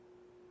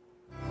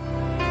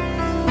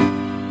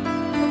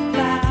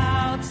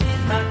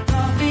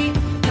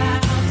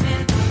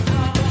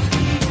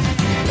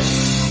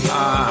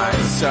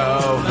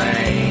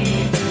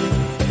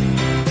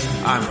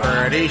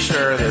pretty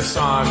sure this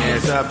song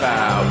is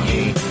about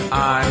me.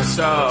 I'm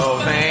so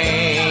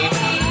vain.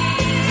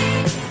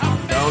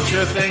 Don't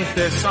you think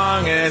this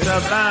song is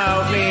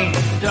about me?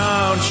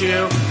 Don't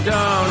you,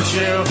 don't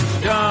you,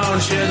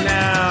 don't you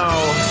now?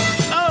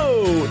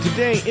 Oh,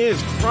 today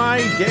is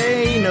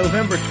Friday,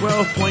 November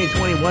 12th,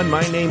 2021.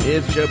 My name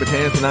is Joe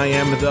Betance, and I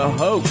am the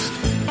host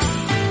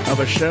of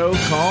a show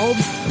called,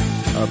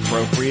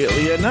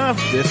 appropriately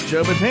enough, This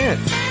Joe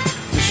Betance.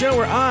 The show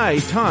where I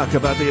talk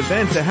about the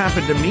events that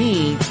happened to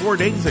me 4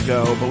 days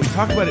ago, but we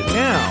talk about it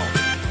now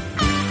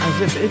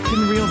as if it's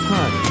in real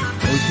time.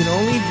 And we can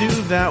only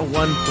do that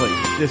one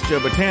place. This Joe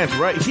Betance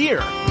right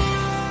here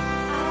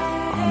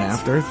on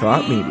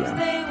Afterthought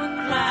Media.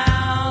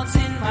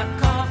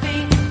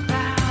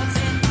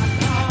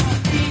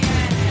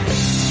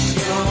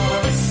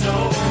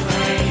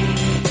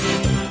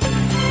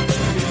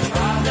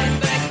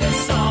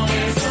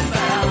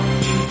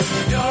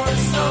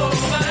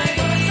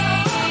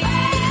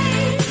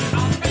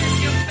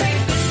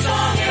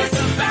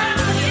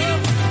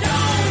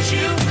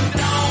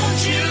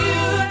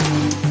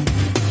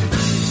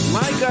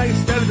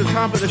 At the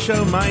top of the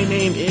show, my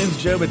name is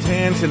Joe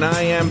Betance, and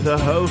I am the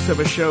host of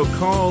a show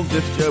called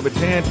This Joe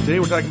Betance. Today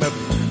we're talking about,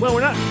 well,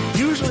 we're not,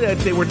 usually I'd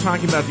say we're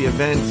talking about the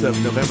events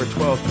of November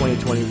 12th,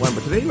 2021,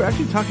 but today we're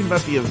actually talking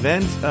about the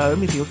events, let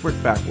me see, let's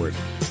work backwards.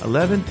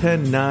 11,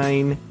 10,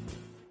 9,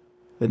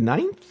 the 9th? 8,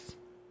 9, 10.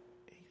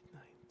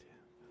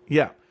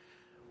 Yeah.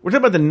 We're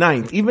talking about the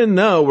 9th, even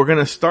though we're going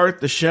to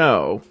start the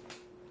show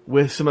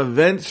with some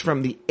events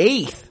from the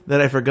 8th that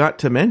I forgot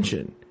to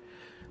mention.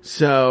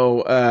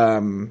 So,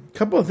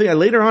 couple of things.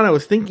 Later on, I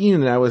was thinking,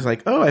 and I was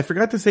like, oh, I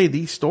forgot to say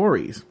these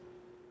stories.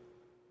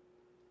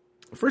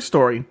 First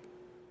story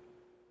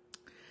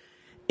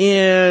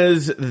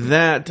is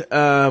that,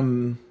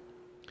 on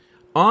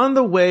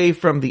the way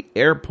from the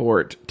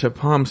airport to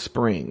Palm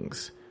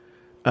Springs,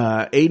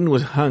 Aiden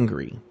was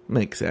hungry.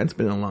 Makes sense.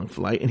 Been a long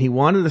flight. And he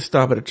wanted to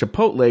stop at a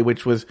Chipotle,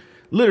 which was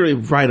literally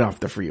right off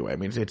the freeway. I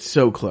mean, it's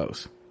so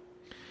close.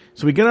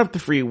 So we get off the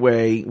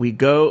freeway. We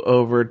go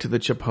over to the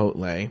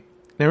Chipotle.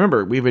 Now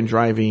remember, we've been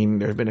driving,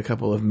 there's been a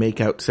couple of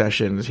makeout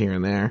sessions here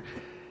and there,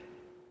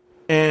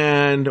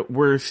 and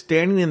we're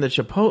standing in the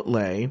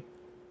Chipotle,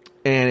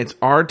 and it's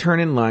our turn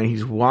in line.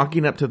 He's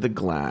walking up to the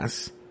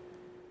glass,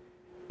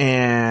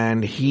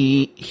 and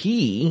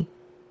he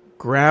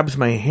grabs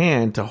my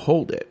hand to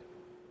hold it.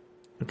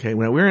 Okay,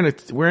 well, we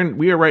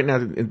are right now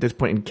at this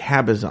point in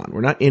Cabazon. We're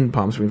not in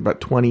Palm Springs,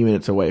 about 20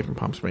 minutes away from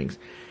Palm Springs.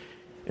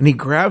 And he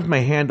grabs my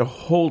hand to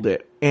hold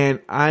it, and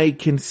I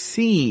can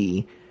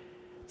see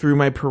through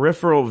my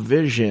peripheral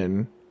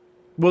vision,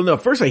 well, no,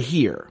 first I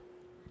hear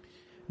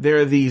there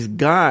are these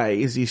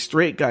guys, these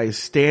straight guys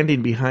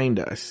standing behind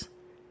us,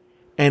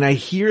 and I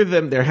hear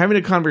them, they're having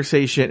a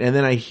conversation, and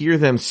then I hear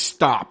them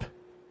stop.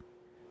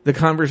 The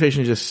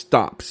conversation just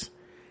stops.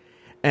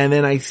 And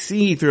then I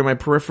see through my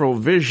peripheral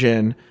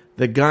vision,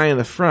 the guy in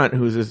the front,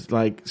 who's this,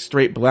 like,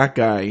 straight black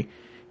guy,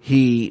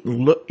 I don't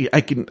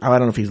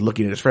know if he's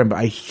looking at his friend, but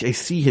I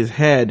see his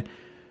head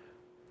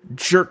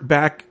jerk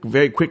back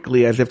very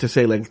quickly as if to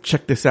say, like,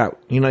 check this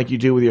out. You know, like you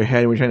do with your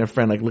head when you're trying to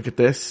friend, like, look at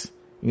this.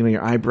 You know,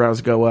 your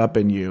eyebrows go up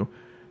and you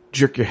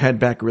jerk your head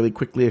back really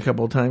quickly a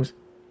couple of times.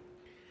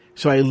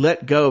 So I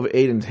let go of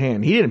Aiden's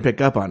hand. He didn't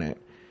pick up on it.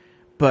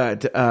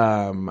 But,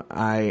 and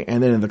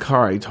then in the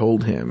car I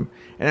told him,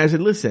 and I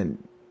said,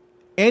 listen,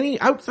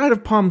 outside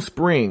of Palm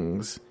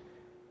Springs,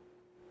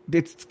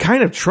 it's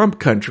kind of Trump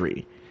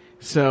country.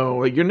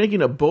 So you're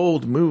making a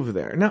bold move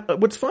there. Now,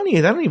 what's funny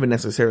is I don't even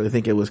necessarily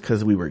think it was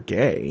because we were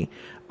gay.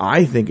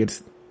 I think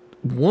it's,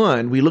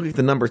 one, we look at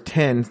the number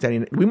 10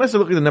 standing. We must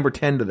have looked at the number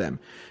 10 to them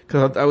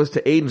because I was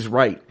to Aiden's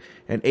right,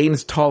 and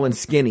Aiden's tall and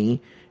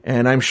skinny,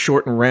 and I'm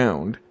short and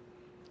round.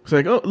 So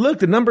like, oh, look,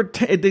 the number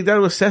 10, they thought it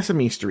was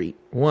Sesame Street,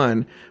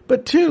 one.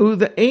 But two,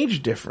 the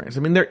age difference.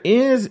 I mean, there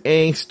is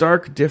a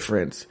stark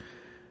difference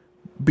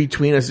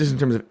between us just in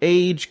terms of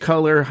age,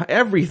 color,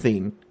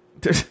 everything.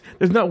 There's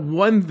not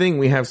one thing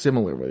we have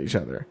similar with each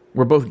other.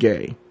 We're both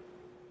gay.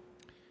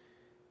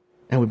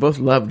 And we both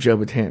love Joe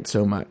Betance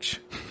so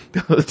much.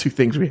 Those are the two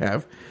things we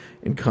have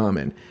in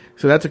common.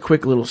 So that's a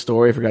quick little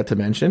story I forgot to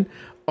mention.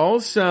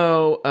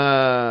 Also,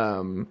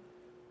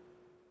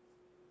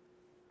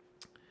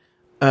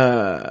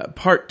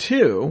 part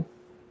two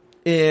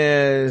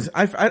is,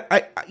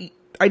 I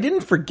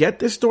didn't forget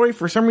this story.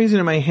 For some reason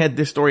in my head,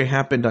 this story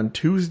happened on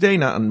Tuesday,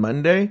 not on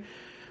Monday.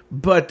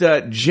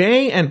 But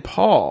Jay and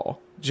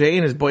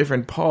his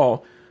boyfriend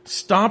Paul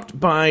stopped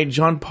by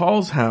John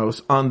Paul's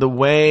house on the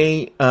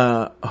way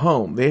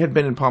home. They had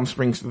been in Palm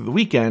Springs for the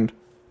weekend,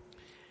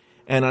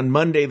 and on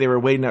Monday they were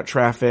waiting out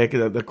traffic,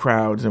 the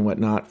crowds and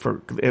whatnot.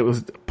 It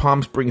was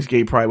Palm Springs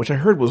Gay Pride, which I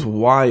heard was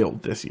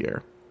wild this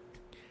year.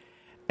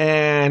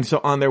 And so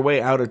on their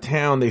way out of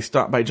town, they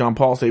stopped by John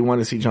Paul's. So they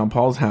wanted to see John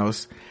Paul's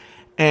house.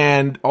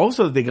 And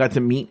also they got to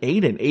meet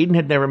Aiden. Aiden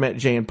had never met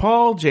Jay and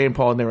Paul. Jay and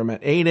Paul had never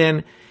met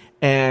Aiden.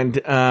 And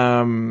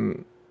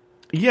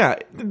Yeah,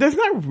 there's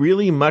not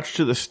really much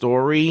to the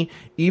story.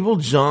 Evil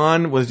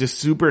John was just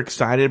super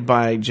excited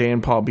by Jay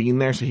and Paul being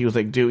there, so he was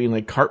like doing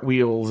like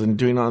cartwheels and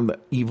doing on the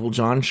Evil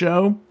John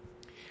show.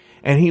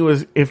 And he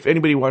was, if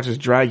anybody watches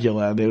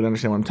Dragula, they would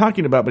understand what I'm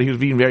talking about, but he was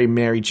being very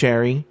Mary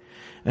Cherry,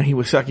 and he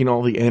was sucking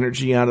all the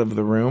energy out of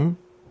the room.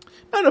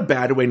 Not a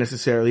bad way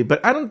necessarily,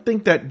 but I don't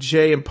think that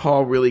Jay and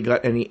Paul really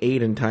got any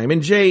Aiden time.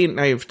 And Jay and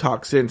I have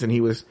talked since, and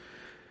he was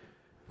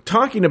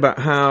talking about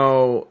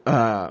how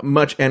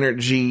much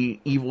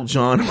energy Evil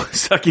John was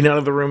sucking out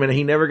of the room, and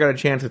he never got a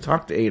chance to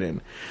talk to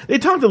Aiden. They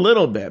talked a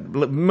little bit,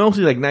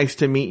 mostly like nice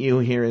to meet you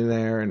here and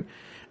there, and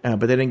but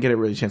they didn't get a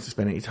really chance to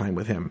spend any time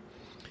with him.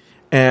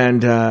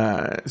 And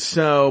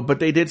but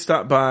they did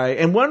stop by.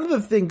 And one of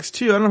the things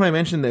too, I don't know if I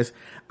mentioned this,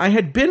 I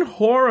had been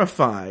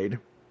horrified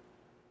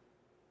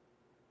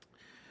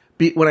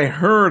when I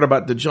heard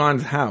about the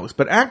John's house,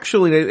 but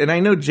actually, and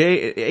I know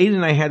Aiden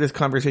and I had this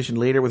conversation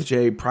later with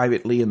Jay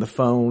privately in the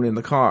phone in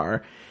the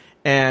car,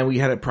 and we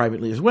had it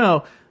privately as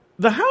well.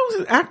 The house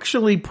is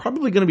actually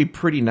probably going to be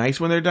pretty nice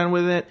when they're done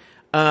with it.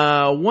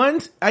 I'm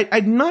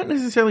not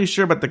necessarily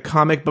sure about the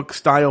comic book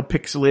style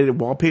pixelated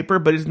wallpaper,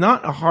 but it's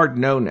not a hard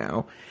no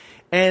now.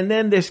 And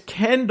then this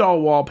Ken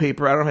doll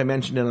wallpaper, I don't know if I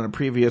mentioned it on a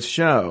previous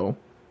show,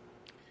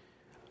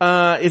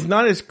 it's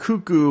not as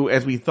cuckoo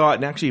as we thought,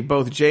 and actually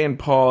both Jay and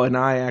Paul and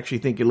I actually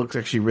think it looks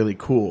actually really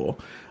cool.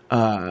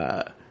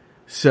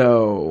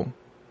 So,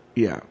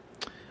 yeah.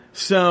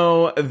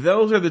 So,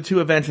 those are the two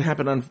events that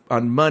happened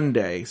on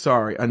Monday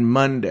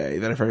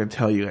that I forgot to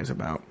tell you guys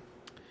about.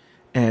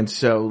 And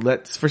so,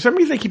 for some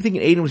reason I keep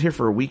thinking Aiden was here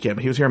for a weekend,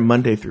 but he was here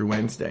Monday through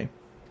Wednesday.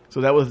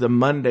 So that was the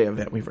Monday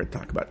event. We've already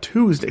talked about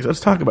Tuesday, so let's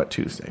talk about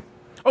Tuesday.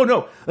 Oh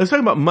no, let's talk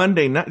about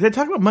Monday night. Did I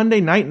talk about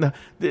Monday night?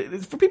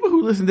 For people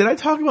who listen, did I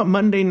talk about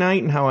Monday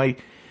night and how I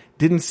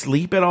didn't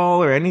sleep at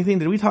all or anything?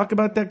 Did we talk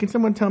about that? Can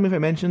someone tell me if I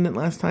mentioned it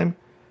last time?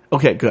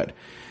 Okay, good.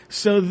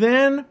 So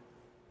then,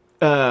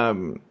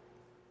 I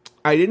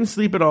didn't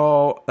sleep at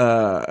all,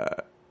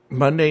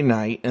 Monday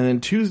night, and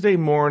then Tuesday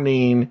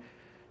morning,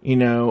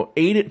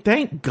 Aiden,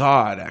 thank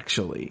God,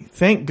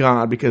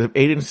 because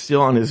Aiden's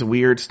still on his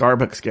weird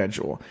Starbucks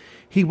schedule.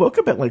 He woke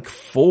up at like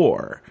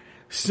 4.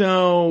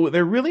 So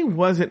there really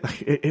wasn't,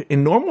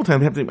 in normal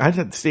time, I'd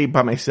have to stay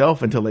by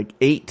myself until like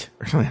 8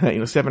 or something like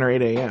that, 7 or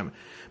 8 a.m.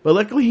 But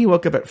luckily he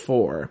woke up at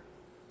 4.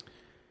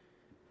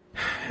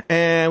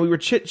 And we were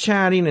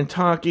chit-chatting and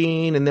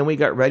talking, and then we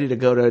got ready to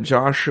go to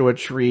Joshua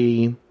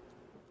Tree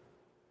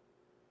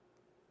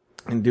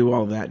and do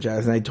all that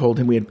jazz. And I told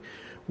him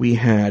we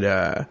had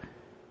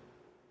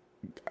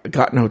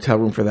gotten a hotel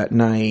room for that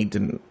night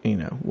and,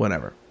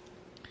 whatever.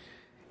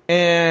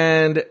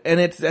 And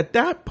it's at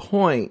that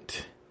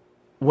point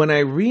when I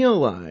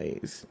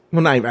realize,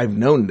 I've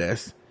known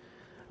this,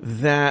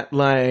 that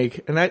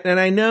like, and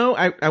I know,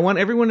 I want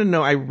everyone to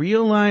know, I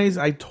realize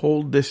I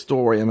told this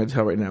story I'm going to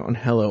tell right now on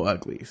Hello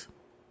Uglies.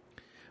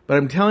 But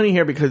I'm telling you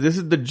here because this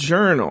is the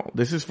journal.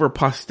 This is for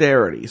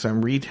posterity. So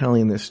I'm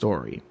retelling this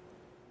story.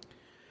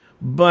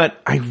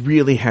 But I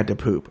really had to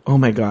poop. Oh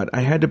my God.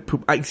 I had to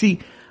poop.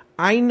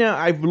 I know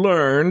I've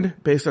learned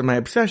based on my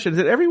obsessions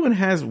that everyone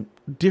has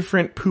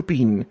different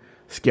pooping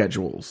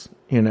schedules,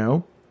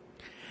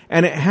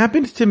 And it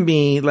happens to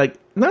me, like,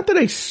 not that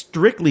I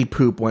strictly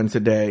poop once a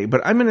day,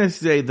 but I'm going to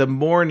say the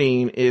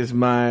morning is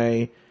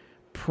my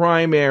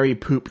primary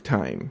poop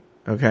time,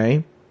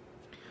 okay?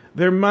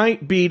 There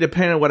might be,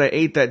 depending on what I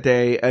ate that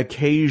day,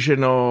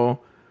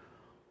 occasional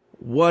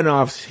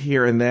one-offs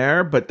here and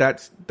there, but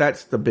that's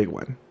the big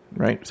one,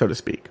 right? So to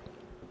speak.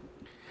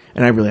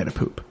 And I really had to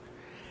poop.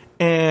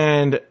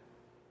 And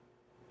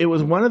it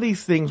was one of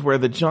these things where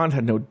the John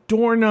had no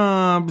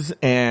doorknobs,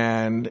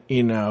 and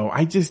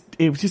I just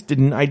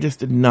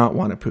did not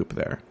want to poop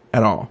there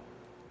at all,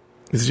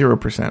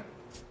 0%.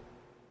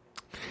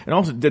 And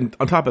also,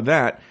 on top of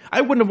that,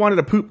 I wouldn't have wanted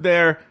to poop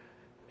there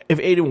if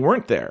Aiden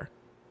weren't there.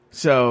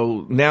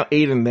 So now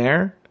Aiden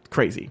there,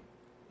 crazy,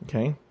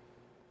 okay.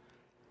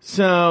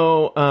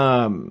 So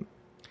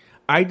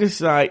I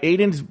decide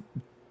Aiden's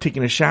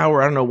taking a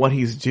shower. I don't know what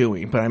he's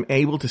doing, but I'm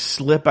able to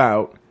slip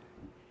out.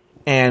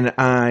 And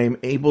I'm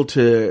able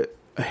to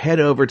head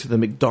over to the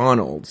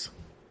McDonald's,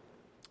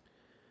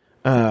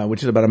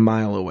 which is about a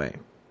mile away.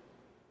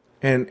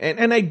 And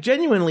I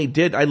genuinely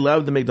did, I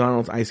love the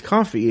McDonald's iced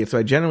coffee, so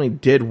I genuinely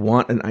did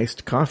want an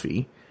iced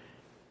coffee.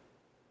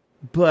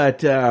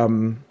 But,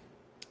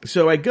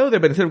 so I go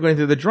there, but instead of going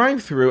through the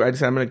drive-thru, I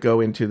decided I'm going to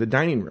go into the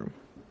dining room.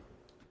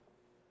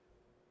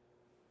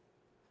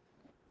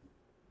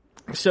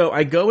 So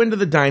I go into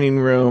the dining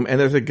room, and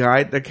there's a guy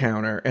at the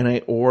counter, and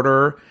I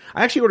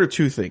actually order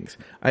two things.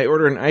 I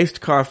order an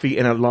iced coffee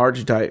and a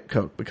large Diet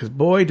Coke, because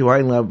boy, do I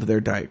love their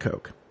Diet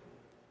Coke.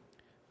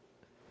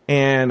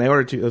 And I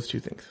ordered those two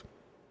things.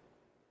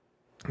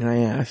 And I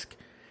ask,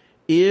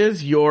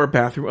 is your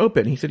bathroom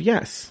open? He said,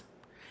 yes.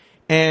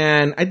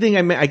 And I think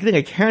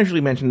I casually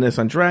mentioned this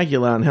on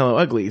Dragula and Hello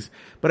Uglies,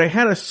 but I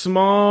had a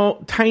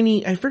small,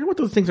 tiny, I forget what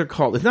those things are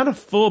called. It's not a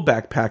full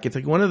backpack. It's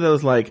like one of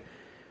those, like,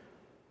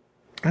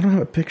 I don't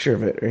have a picture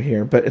of it right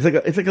here, but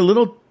it's like a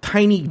little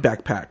tiny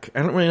backpack.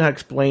 I don't really know how to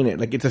explain it.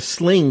 Like it's a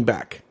sling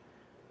back,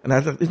 and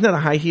isn't that a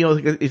high heel?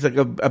 It's like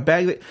a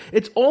bag.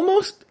 It's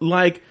almost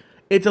like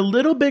it's a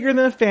little bigger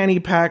than a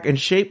fanny pack and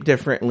shaped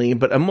differently,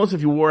 but almost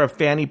if you wore a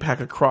fanny pack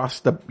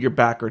across your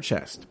back or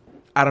chest.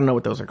 I don't know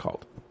what those are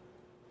called.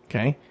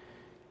 Okay,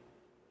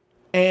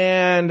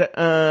 and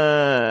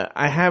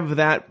I have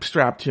that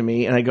strapped to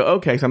me, and I go,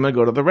 okay, so I'm gonna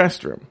go to the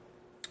restroom.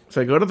 So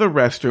I go to the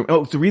restroom.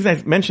 Oh, the reason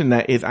I mentioned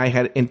that is I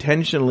had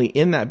intentionally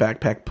in that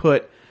backpack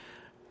look,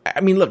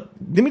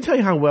 let me tell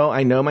you how well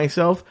I know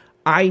myself.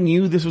 I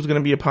knew this was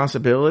going to be a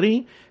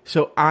possibility.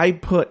 So I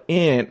put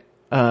in,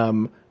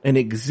 an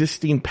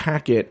existing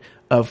packet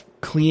of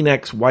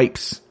Kleenex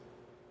wipes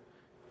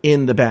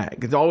in the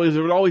bag. It was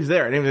always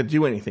there. I didn't have to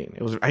do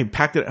anything. I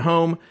packed it at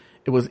home.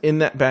 It was in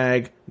that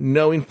bag,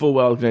 knowing full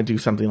well I was going to do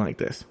something like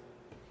this.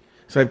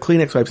 So I have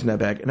Kleenex wipes in that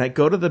bag, and I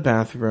go to the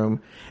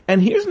bathroom.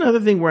 And here's another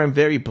thing where I'm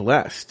very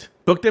blessed.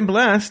 Booked and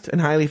blessed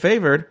and highly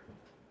favored.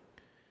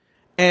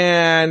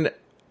 And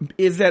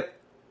is that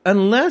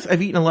unless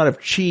I've eaten a lot of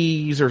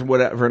cheese or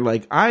whatever,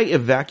 like, I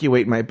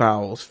evacuate my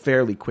bowels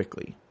fairly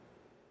quickly.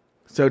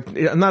 So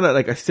I'm not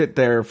a sit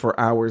there for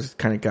hours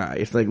kind of guy.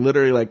 It's like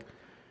literally like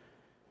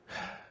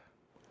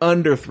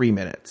under 3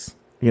 minutes,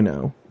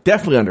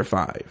 Definitely under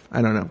 5.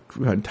 I don't know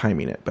how I'm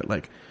timing it, but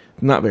like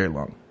not very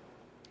long.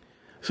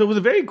 So it was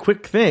a very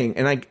quick thing,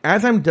 and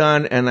as I'm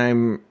done and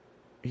I'm,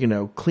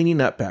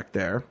 cleaning up back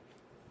there,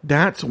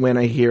 that's when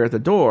I hear at the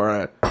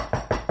door,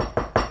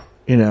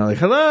 like,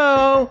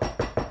 hello,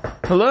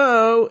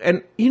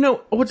 and,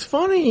 what's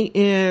funny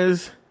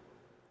is,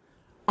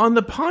 on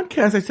the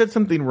podcast, I said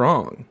something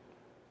wrong.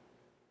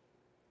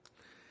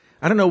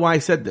 I don't know why I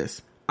said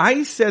this.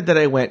 I said that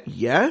I went,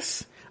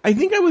 yes. I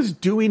think I was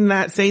saying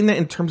that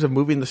in terms of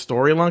moving the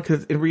story along,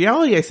 because in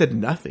reality, I said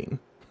nothing.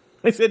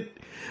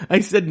 I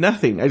said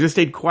nothing. I just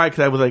stayed quiet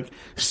because I was like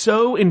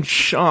so in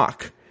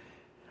shock.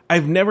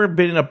 I've never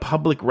been in a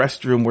public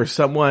restroom where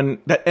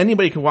that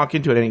anybody can walk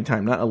into at any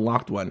time, not a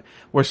locked one,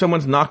 where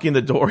someone's knocking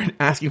the door and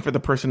asking for the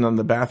person in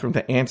the bathroom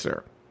to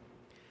answer.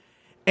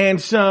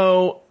 And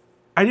so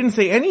I didn't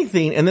say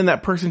anything. And then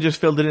that person just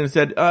filled it in and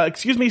said,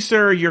 excuse me,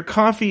 sir, your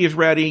coffee is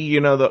ready.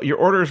 Your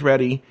order is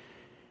ready.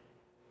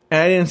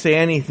 And I didn't say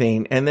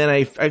anything. And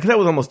then cause I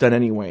was almost done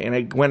anyway. And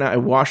I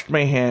washed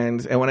my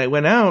hands, and when I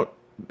went out,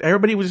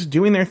 everybody was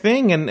doing their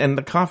thing, and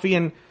the coffee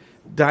and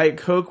Diet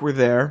Coke were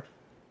there,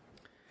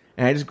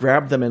 and I just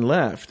grabbed them and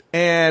left.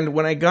 And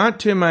when I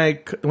got to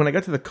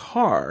the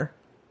car,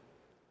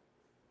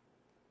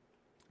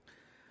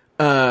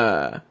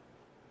 there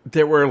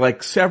were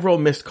like several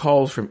missed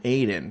calls from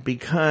Aiden,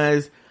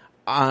 because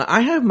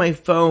I have my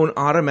phone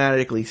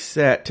automatically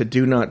set to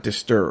do not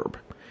disturb.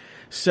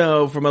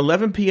 So from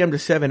 11 p.m. to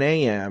 7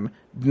 a.m.,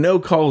 no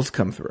calls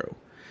come through.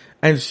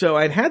 And so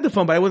I'd had the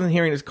phone, but I wasn't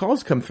hearing his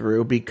calls come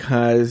through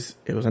because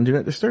it was on Do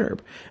Not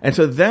Disturb. And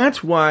so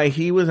that's why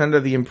he was under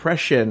the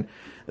impression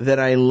that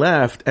I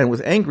left and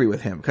was angry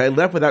with him. Because I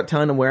left without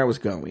telling him where I was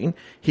going.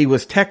 He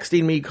was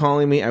texting me,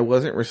 calling me. I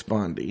wasn't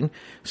responding.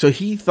 So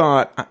he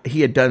thought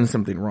he had done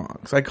something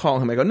wrong. So I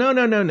call him. I go, no.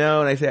 And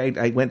I say,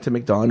 I went to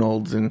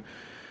McDonald's, and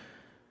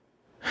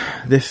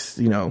this,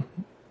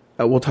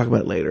 we'll talk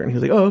about it later. And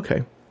he's like, oh,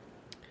 okay.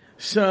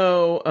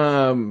 So,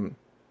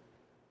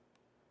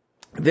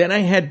 then I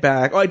head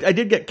back. Oh, I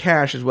did get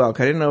cash as well,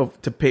 because I didn't know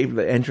if to pay for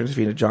the entrance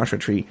fee to Joshua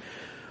Tree,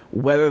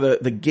 whether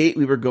the gate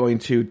we were going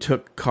to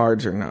took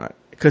cards or not.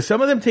 Because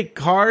some of them take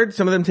cards,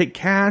 some of them take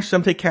cash,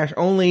 some take cash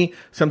only,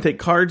 some take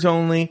cards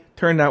only.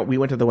 Turned out we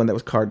went to the one that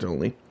was cards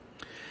only.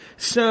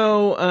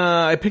 So,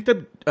 I picked up,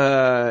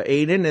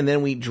 Aiden, and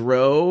then we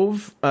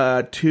drove,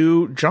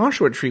 to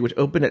Joshua Tree, which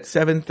opened at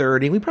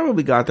 7:30. We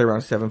probably got there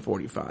around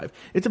 7:45.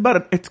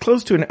 It's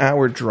close to an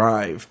hour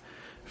drive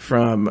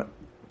from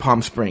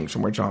Palm Springs,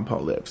 from where John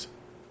Paul lives.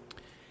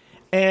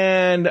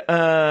 And,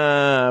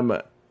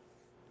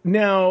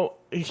 now,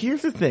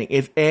 here's the thing,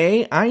 is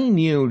I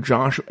knew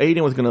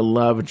Aiden was gonna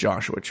love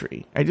Joshua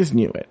Tree. I just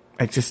knew it.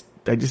 I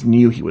just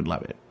knew he would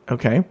love it.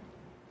 Okay?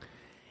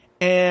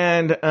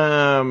 And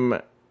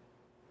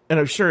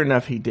sure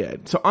enough, he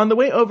did. So on the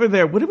way over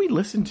there, what did we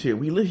listen to?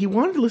 He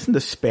wanted to listen to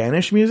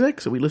Spanish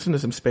music, so we listened to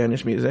some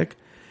Spanish music.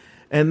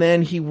 And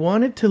then he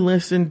wanted to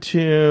listen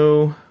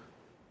to...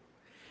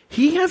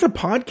 He has a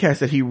podcast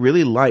that he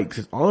really likes.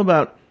 It's all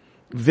about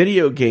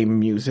video game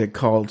music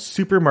called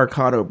Super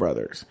Mercado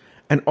Brothers.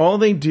 And all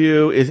they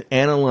do is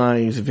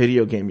analyze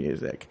video game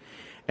music.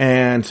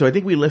 And so I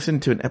think we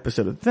listened to an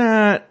episode of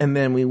that. And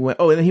then we went...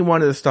 Oh, and then he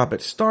wanted to stop at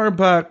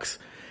Starbucks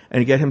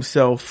and get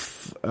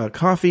himself a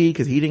coffee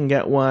because he didn't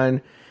get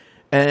one.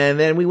 And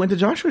then we went to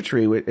Joshua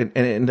Tree,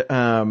 and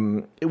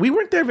we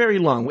weren't there very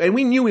long. And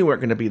we knew we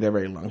weren't going to be there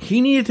very long.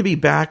 He needed to be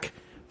back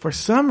for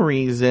some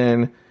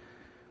reason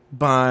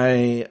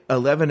by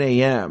 11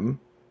 a.m.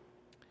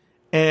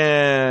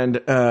 And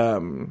we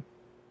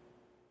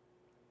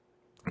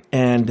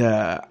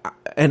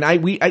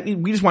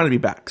just wanted to be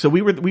back. So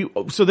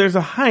so there's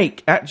a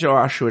hike at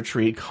Joshua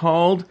Tree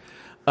called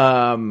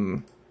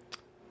Hidden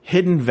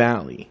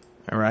Valley.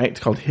 All right. It's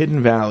called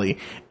Hidden Valley.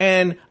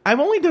 And I've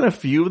only done a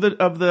few of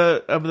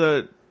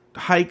the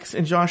hikes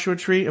in Joshua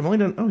Tree. I've only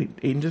done,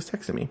 Aiden just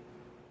texted me.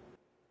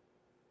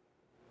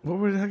 What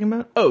were we talking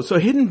about? Oh, so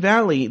Hidden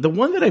Valley, the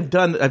one that I've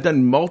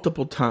done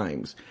multiple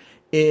times,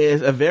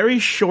 is a very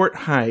short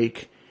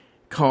hike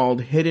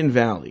called Hidden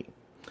Valley.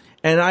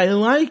 And I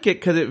like it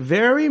because it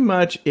very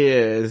much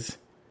is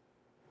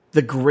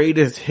the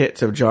greatest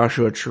hits of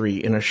Joshua Tree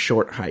in a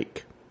short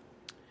hike.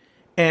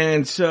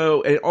 And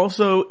so, it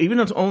also, even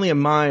though it's only a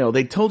mile,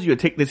 they said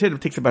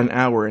it takes about an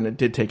hour, and it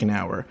did take an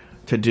hour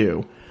to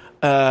do.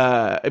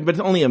 But it's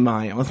only a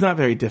mile. It's not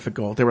very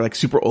difficult. They were like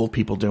super old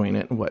people doing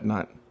it and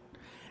whatnot.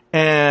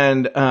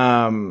 And we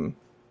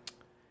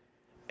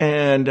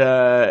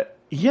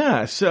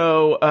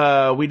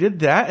did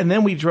that, and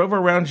then we drove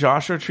around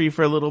Joshua Tree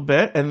for a little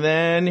bit, and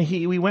then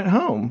we went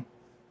home.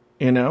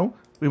 You know,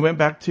 we went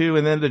back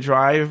and then the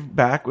drive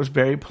back was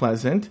very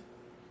pleasant.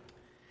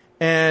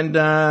 And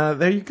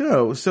there you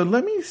go. So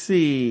let me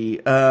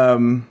see.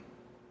 So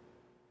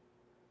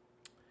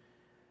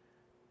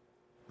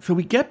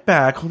we get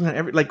back. Hold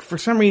on. For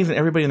some reason,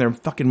 everybody and their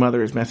fucking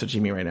mother is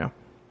messaging me right now.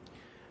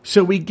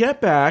 So we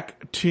get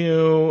back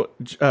to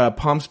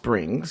Palm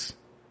Springs.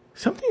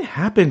 Something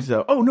happens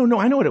though. Oh no,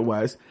 I know what it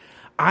was.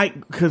 I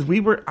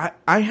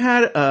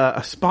had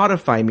a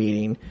Spotify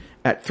meeting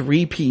at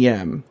 3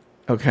 p.m.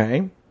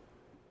 Okay,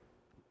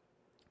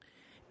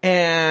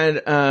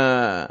 and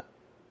I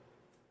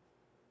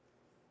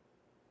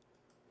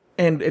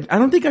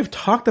don't think I've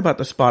talked about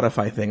the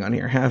Spotify thing on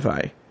here, have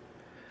I?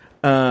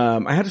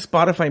 I had a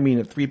Spotify meeting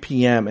at 3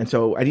 p.m. and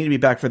so I need to be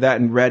back for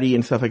that and ready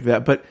and stuff like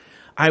that. But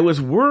I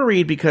was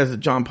worried because of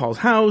John Paul's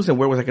house and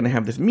where was I going to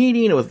have this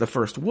meeting? It was the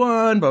first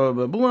one, blah,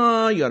 blah, blah,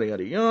 blah, yada,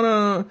 yada,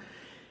 yada.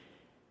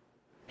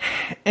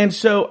 And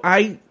so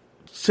I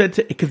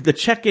said because the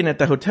check-in at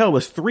the hotel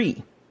was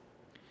 3.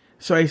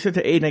 So I said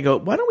to Aiden, I go,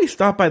 why don't we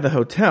stop by the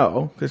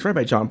hotel, because it's right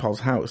by John Paul's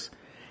house,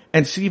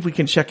 and see if we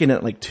can check in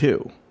at 2.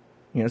 You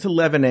know, it's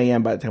 11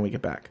 a.m. by the time we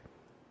get back.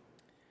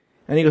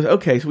 And he goes,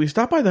 okay. So we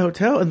stop by the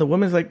hotel and the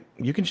woman's like,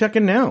 you can check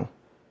in now.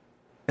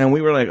 And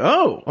we were like,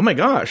 oh my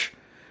gosh.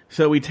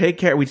 So we take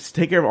care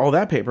of all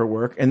that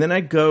paperwork, and then I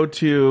go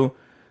to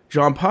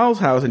John Paul's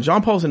house, and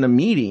John Paul's in a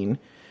meeting,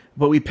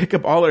 but we pick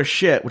up all our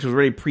shit, which was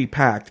already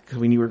pre-packed because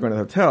we knew we were going to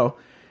the hotel,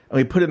 and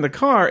we put it in the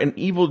car, and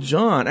Evil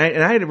John, I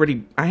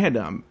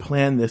had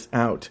planned this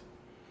out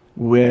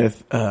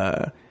with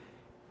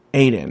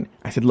Aiden.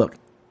 I said, look,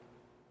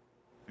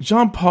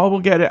 John Paul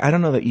will get it. I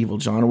don't know that Evil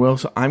John will,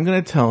 so I'm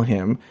going to tell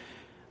him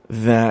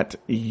that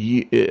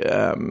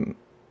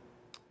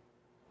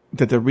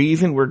that the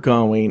reason we're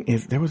going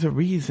is there was a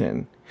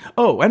reason.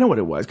 Oh, I know what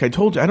it was. I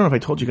don't know if I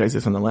told you guys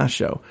this on the last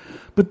show,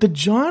 but the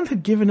Johns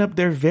had given up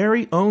their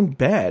very own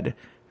bed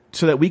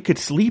so that we could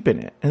sleep in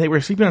it. And they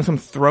were sleeping on some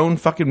thrown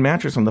fucking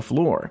mattress on the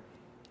floor.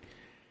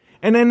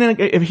 And then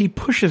if he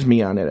pushes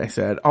me on it, I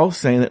said, I'll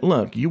say that,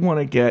 look, you want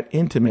to get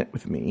intimate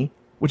with me,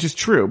 which is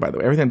true, by the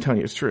way. Everything I'm telling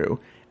you is true.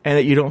 And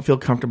that you don't feel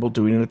comfortable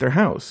doing it at their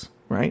house,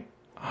 right?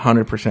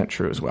 100%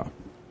 true as well.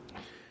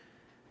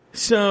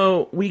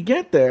 So we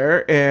get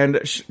there, and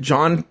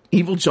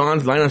Evil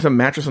John's lying on some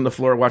mattress on the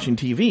floor watching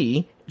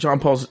TV. John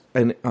Paul's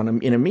in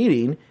a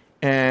meeting,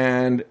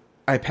 and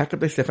I pack up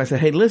the stuff. I said,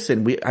 hey,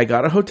 listen, I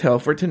got a hotel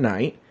for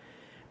tonight.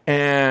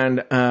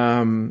 And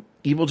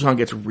Evil John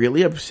gets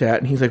really upset,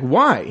 and he's like,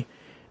 why?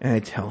 And I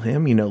tell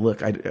him,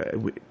 look,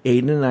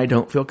 Aiden and I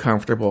don't feel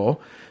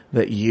comfortable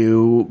that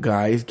you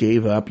guys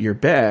gave up your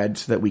bed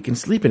so that we can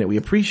sleep in it. We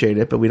appreciate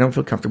it, but we don't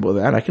feel comfortable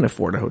with that. I can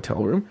afford a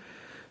hotel room.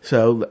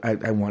 So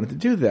I wanted to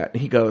do that.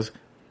 And he goes,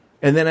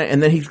 and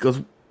then he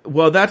goes,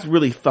 well, that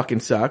really fucking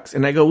sucks.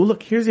 And I go, well,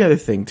 look, here's the other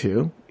thing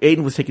too.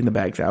 Aiden was taking the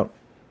bags out.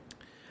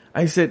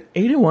 I said,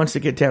 Aiden wants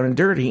to get down and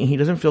dirty, and he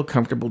doesn't feel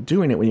comfortable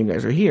doing it when you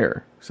guys are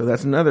here. So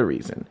that's another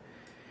reason.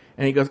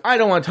 And he goes, I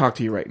don't want to talk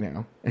to you right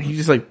now. And he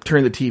just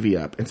turned the TV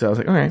up. And so I was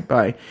like, all right,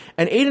 bye.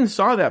 And Aiden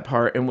saw that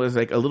part and was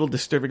a little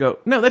disturbed. I go,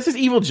 no, that's just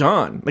Evil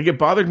John. It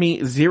bothered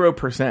me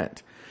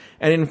 0%.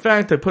 And in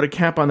fact, I put a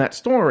cap on that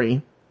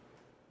story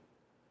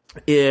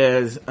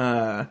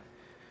I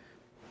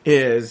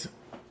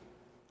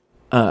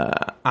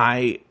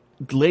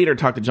later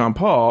talked to John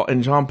Paul,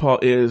 and John Paul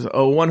is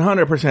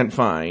 100%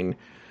 fine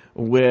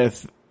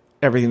with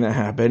everything that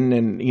happened.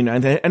 And,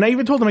 and I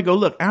even told him, I go,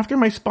 look, after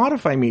my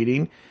Spotify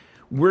meeting,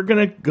 we're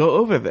going to go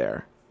over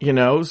there,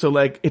 so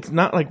it's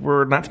not like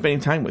we're not spending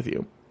time with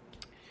you.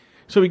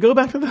 So we go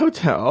back to the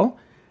hotel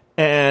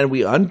and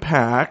we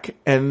unpack,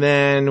 and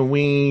then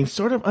we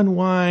sort of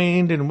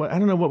unwind, and I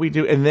don't know what we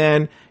do. And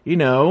then,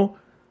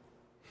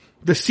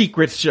 the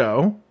secrets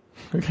show,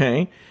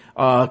 okay,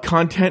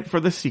 content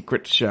for the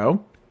secrets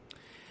show.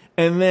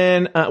 And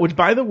then, which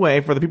by the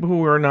way, for the people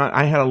who are not,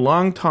 I had a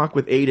long talk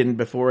with Aiden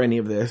before any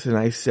of this, and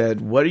I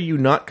said, what are you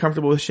not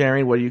comfortable with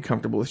sharing? What are you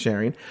comfortable with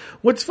sharing?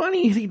 What's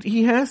funny is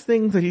he has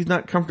things that he's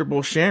not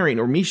comfortable sharing,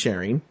 or me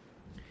sharing.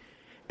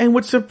 And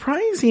what's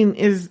surprising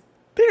is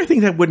there are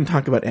things I wouldn't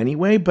talk about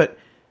anyway, but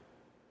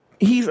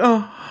he's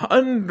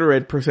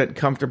 100%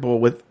 comfortable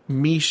with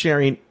me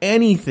sharing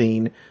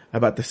anything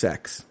about the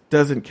sex.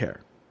 Doesn't care.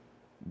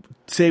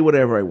 say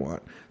whatever I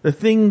want. The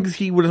things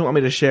he doesn't want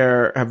me to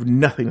share have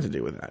nothing to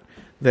do with that.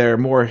 They're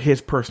more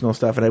his personal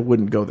stuff, and I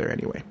wouldn't go there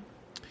anyway.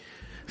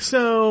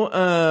 So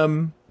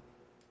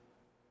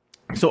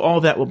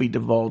all that will be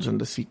divulged in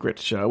the secret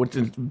show, which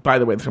is, by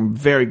the way, some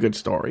very good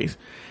stories.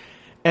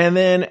 And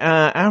then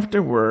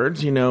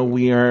afterwards,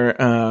 we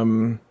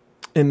are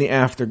in the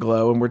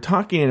afterglow, and we're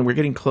talking, and we're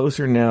getting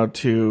closer now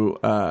to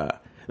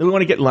we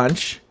want to get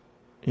lunch.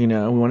 We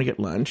want to get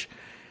lunch.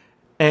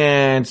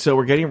 And so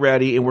we're getting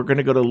ready, and we're going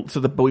to go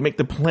to, but we make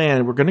the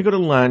plan. We're going to go to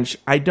lunch.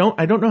 I don't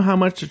know how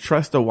much to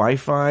trust the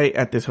Wi-Fi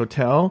at this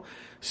hotel.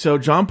 So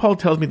John Paul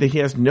tells me that he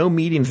has no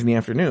meetings in the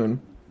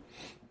afternoon.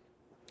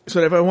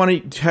 So if I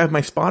want to have my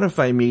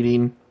Spotify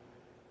meeting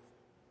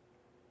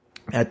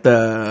at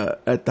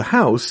the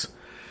house,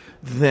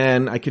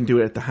 then I can do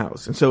it at the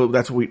house. And so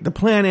that's what the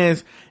plan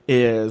is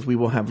we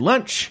will have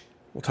lunch.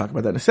 We'll talk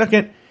about that in a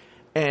second.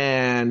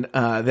 And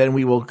then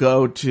we will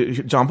go to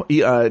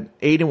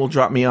Aiden will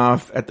drop me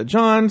off at the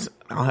John's.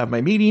 I'll have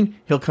my meeting.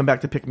 He'll come back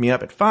to pick me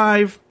up at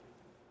 5.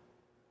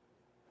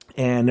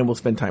 And then we'll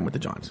spend time with the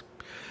Johns.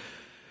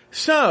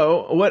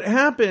 So what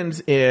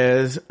happens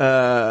is,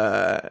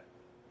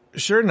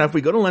 sure enough, we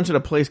go to lunch at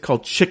a place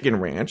called Chicken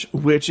Ranch,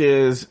 which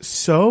is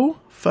so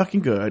fucking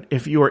good.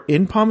 If you are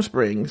in Palm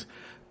Springs,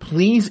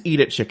 please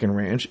eat at Chicken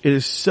Ranch. It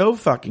is so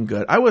fucking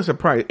good. I was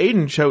surprised.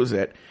 Aiden chose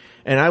it.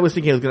 And I was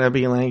thinking it was going to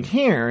be like,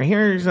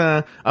 here's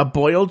a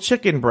boiled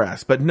chicken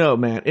breast. But no,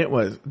 man, it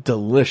was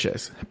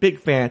delicious. Big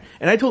fan.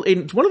 And I told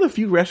Aiden, it's one of the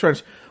few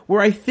restaurants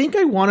where I think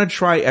I want to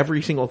try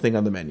every single thing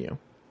on the menu.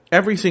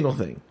 Every single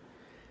thing.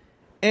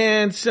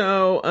 And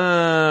so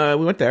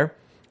we went there.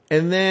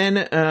 And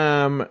then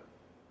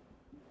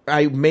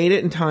I made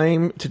it in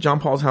time to John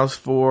Paul's house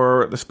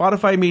for the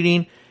Spotify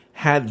meeting.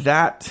 Had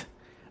that.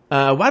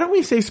 Why don't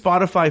we say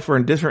Spotify for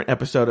a different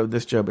episode of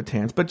this Joe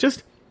Betance? But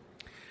just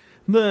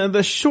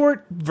the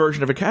short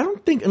version of it, I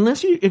don't think,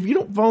 if you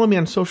don't follow me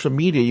on social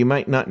media, you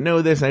might not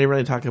know this. I didn't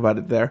really talk about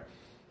it there.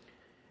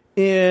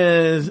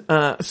 Is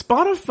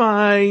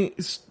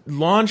Spotify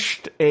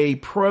launched a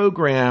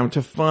program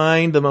to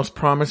find the most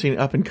promising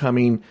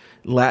up-and-coming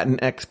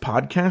Latinx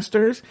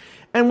podcasters.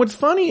 And what's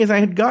funny is I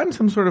had gotten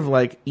some sort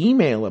of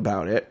email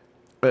about it,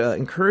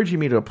 encouraging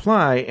me to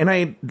apply, and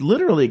I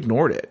literally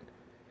ignored it.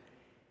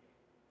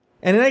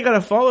 And then I got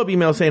a follow-up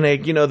email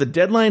saying, the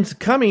deadline's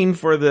coming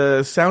for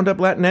the Sound Up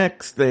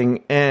Latinx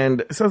thing.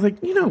 And so I was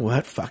like, you know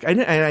what? Fuck.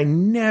 I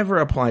never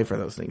apply for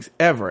those things,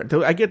 ever.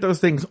 I get those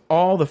things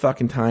all the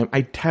fucking time.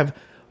 I have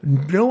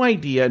no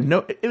idea.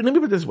 Let me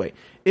put it this way.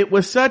 It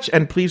was such,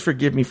 and please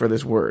forgive me for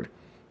this word,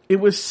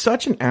 it was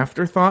such an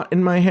afterthought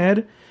in my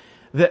head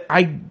that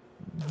I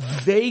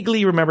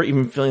vaguely remember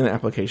even filling the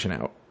application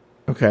out.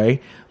 Okay?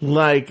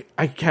 I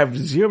have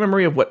zero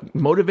memory of what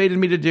motivated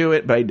me to do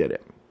it, but I did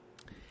it.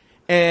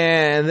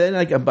 And then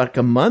about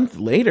a month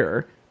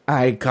later,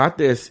 I got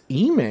this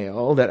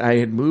email that I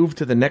had moved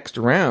to the next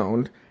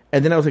round.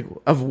 And then I was like,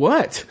 of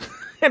what?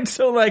 And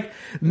so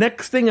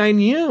next thing I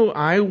knew,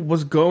 I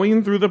was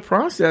going through the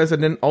process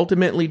and then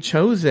ultimately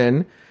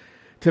chosen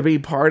to be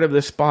part of the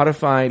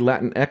Spotify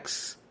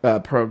Latinx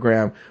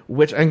program,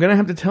 which I'm going to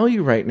have to tell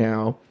you right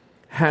now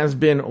has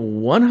been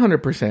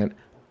 100%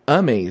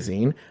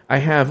 amazing. I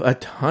have a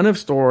ton of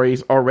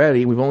stories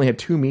already. We've only had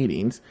 2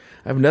 meetings.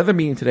 I have another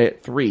meeting today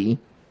at 3.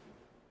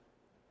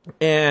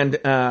 And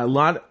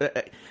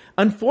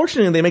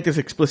unfortunately, they make this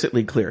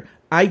explicitly clear.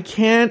 I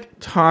can't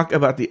talk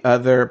about the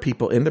other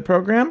people in the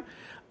program.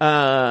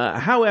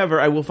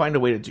 However, I will find a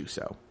way to do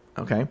so.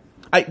 Okay.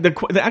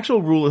 The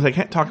actual rule is I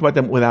can't talk about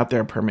them without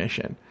their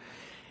permission.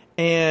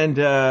 And,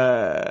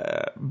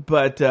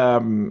 but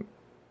there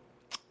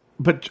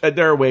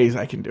are ways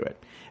I can do it.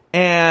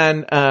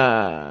 And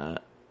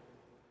but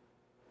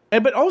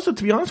also,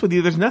 to be honest with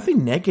you, there's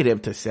nothing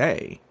negative to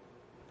say.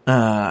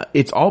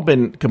 It's all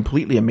been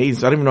completely amazing.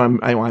 So I don't even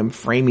know I'm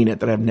framing it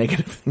that I have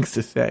negative things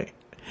to say.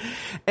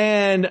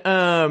 And,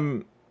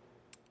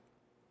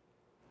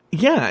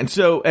 yeah. And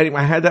so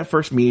anyway, I had that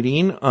first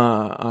meeting,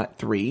 at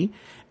 3,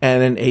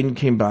 and then Aiden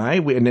came by,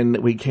 and then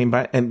we came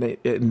by, and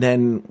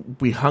then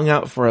we hung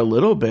out for a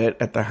little bit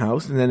at the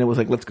house, and then it was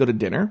like, let's go to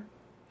dinner.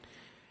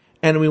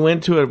 And we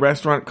went to a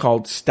restaurant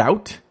called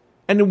Stout,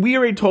 and we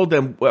already told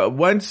them, well,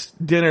 once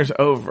dinner's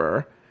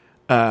over,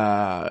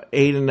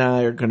 Aiden and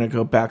I are going to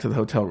go back to the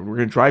hotel room. We're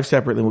going to drive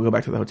separately, and we'll go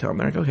back to the hotel. And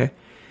they're like, okay.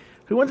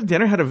 We went to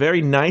dinner, had a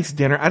very nice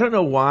dinner. I don't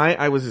know why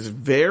I was just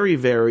very,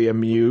 very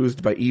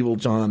amused by Evil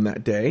John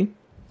that day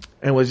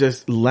and was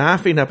just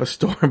laughing up a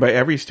storm by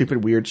every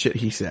stupid weird shit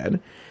he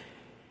said.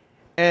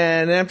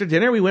 And after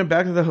dinner, we went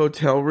back to the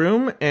hotel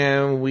room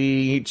and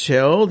we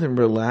chilled and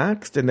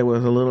relaxed. And there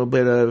was a little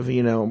bit of,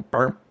 boom,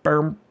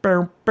 boom,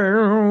 boom,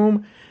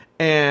 boom,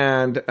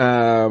 and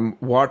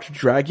watched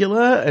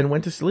Dracula and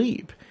went to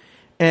sleep.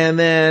 And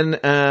then,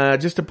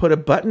 just to put a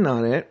button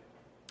on it,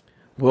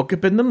 woke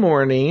up in the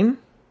morning,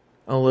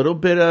 a little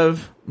bit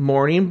of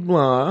morning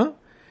blah.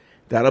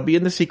 That'll be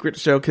in the secret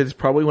show because it's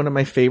probably one of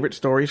my favorite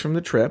stories from the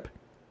trip.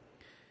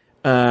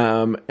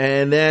 And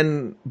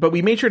then, but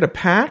we made sure to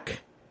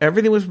pack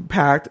everything was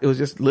packed. It was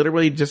just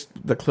literally just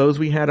the clothes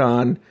we had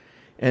on.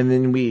 And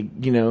then we,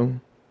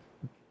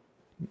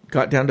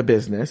 got down to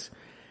business.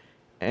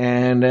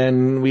 And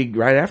then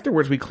right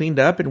afterwards, we cleaned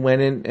up and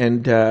went in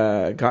and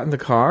got in the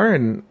car,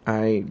 and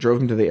I drove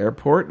him to the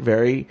airport.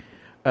 He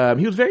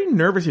was very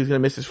nervous he was going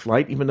to miss his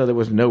flight, even though there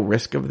was no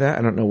risk of that.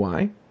 I don't know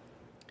why.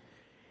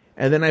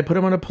 And then I put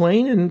him on a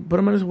plane and put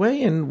him on his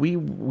way, and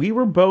we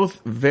were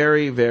both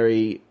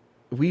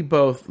we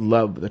both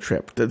loved the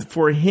trip.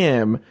 For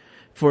him,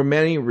 for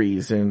many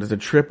reasons, the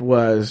trip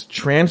was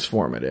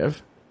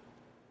transformative.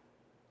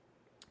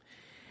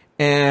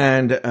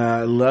 And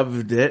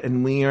loved it,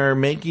 and we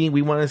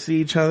want to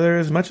see each other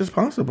as much as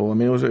possible. I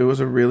mean, it was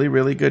a really,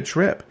 really good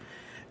trip.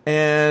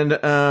 And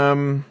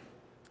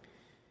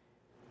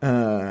for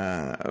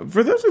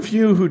those of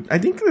you who, I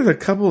think there's a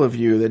couple of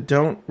you that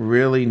don't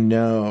really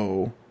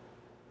know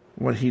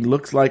what he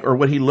looks like or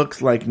what he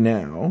looks like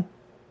now.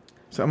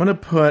 So I'm going to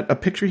put a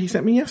picture he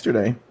sent me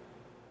yesterday.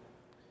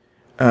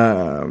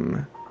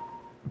 Because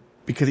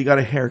he got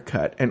a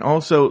haircut, and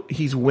also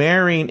he's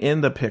wearing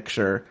in the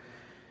picture.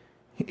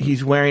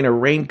 He's wearing a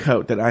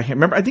raincoat that I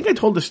remember. I think I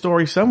told the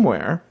story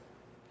somewhere.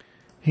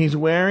 He's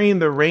wearing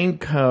the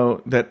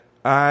raincoat that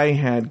I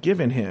had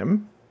given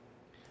him.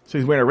 So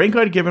he's wearing a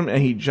raincoat I had given him,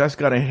 and he just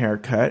got a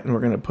haircut. And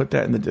we're going to put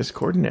that in the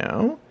Discord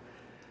now.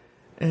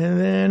 And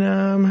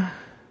then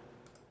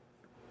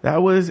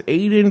that was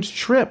Aiden's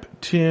trip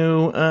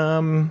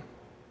to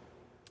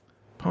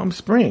Palm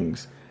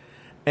Springs.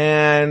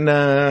 And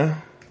that's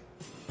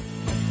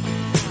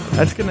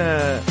going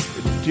to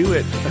do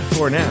it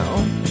for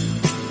now.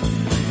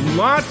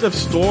 Lots of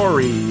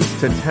stories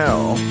to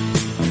tell,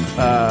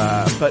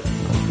 but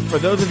for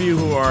those of you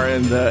who are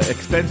in the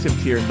expensive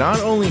tier,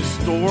 not only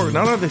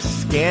are the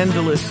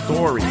scandalous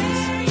stories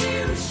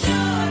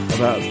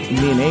about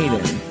me and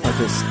Aiden, but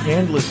the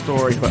scandalous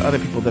stories about other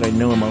people that I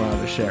know I'm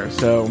allowed to share.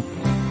 So,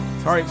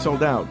 sorry it's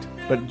sold out.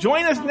 But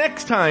join us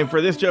next time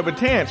for this Joe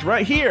Betance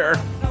right here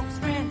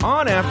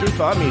on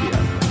Afterthought Media.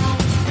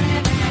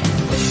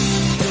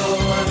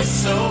 You're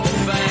so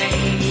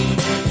vain.